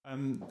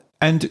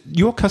And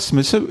your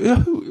customers, so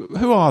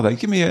who are they?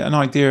 Give me an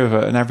idea of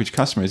an average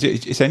customer.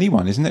 It's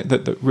anyone, isn't it,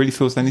 that really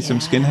feels they need some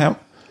skin help?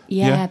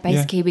 Yeah,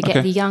 basically we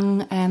get the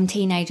young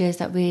teenagers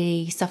that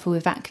really suffer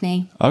with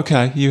acne.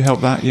 Okay, you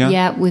help that, yeah?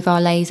 Yeah, with our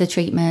laser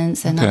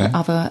treatments and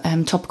other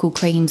topical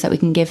creams that we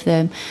can give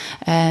them.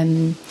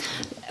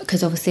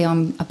 Because obviously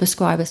I'm a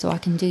prescriber, so I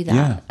can do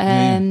that.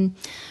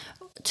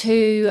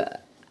 To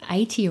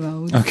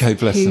 80-year-olds. Okay,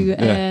 bless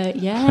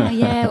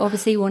them.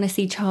 Obviously want to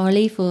see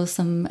Charlie for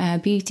some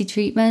beauty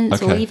treatments,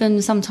 or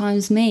even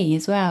sometimes me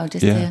as well,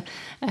 just to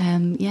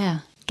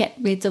get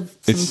rid of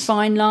some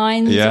fine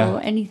lines or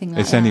anything like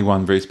that. It's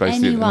anyone, Bruce,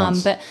 basically. Anyone,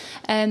 but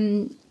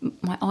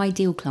my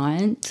ideal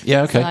client,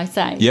 shall I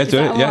say? Yeah, do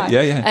it. Right?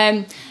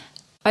 Yeah.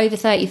 Over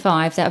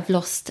 35 that have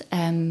lost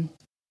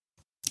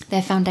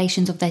their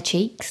foundations of their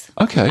cheeks.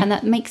 Okay. And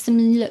that makes them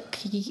look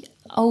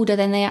older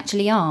than they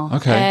actually are.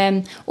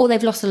 Okay. Or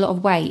they've lost a lot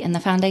of weight and the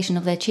foundation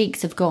of their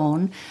cheeks have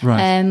gone,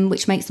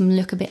 which makes them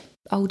look a bit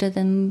older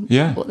than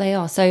what they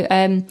are. So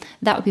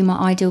that would be my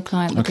ideal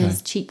client,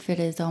 because cheek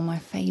fillers are my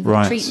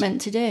favourite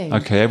treatment to do.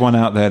 Okay, everyone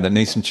out there that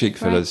needs some cheek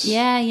fillers,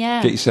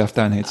 get yourself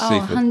down here to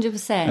Seaford.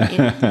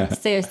 100%.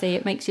 Seriously,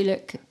 it makes you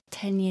look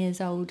 10 years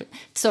old.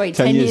 Sorry,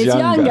 10 years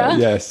younger.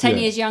 Yes, 10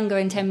 years younger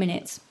in 10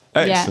 minutes.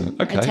 Excellent.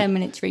 Okay. A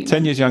 10-minute treatment.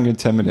 10 years younger in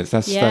 10 minutes.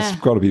 That's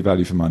got to be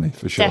value for money,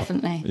 for sure.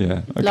 Definitely.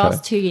 Yeah. Okay.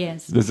 Last 2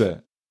 years. That's it.